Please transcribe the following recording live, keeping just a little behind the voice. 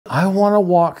I want to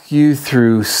walk you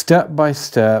through step by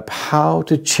step how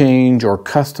to change or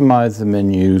customize the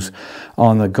menus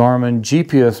on the Garmin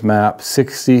GPSMAP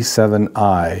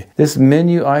 67i. This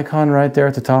menu icon right there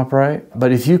at the top right,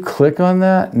 but if you click on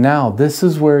that, now this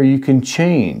is where you can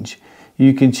change.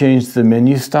 You can change the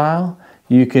menu style,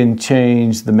 you can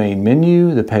change the main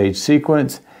menu, the page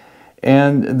sequence,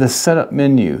 and the setup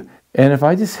menu. And if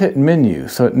I just hit menu,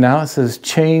 so now it says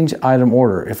change item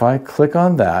order. If I click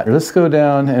on that, let's go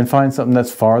down and find something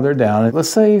that's farther down. Let's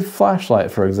say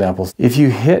flashlight, for example. If you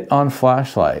hit on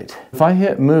flashlight, if I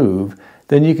hit move,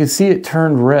 then you can see it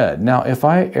turned red. Now, if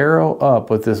I arrow up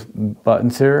with this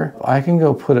buttons here, I can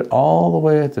go put it all the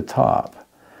way at the top.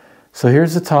 So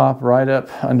here's the top, right up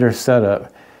under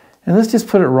setup. And let's just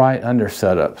put it right under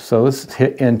setup. So let's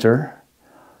hit enter.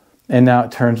 And now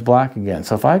it turns black again.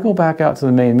 So if I go back out to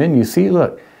the main menu, see,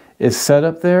 look, it's set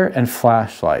up there and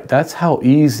flashlight. That's how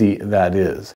easy that is.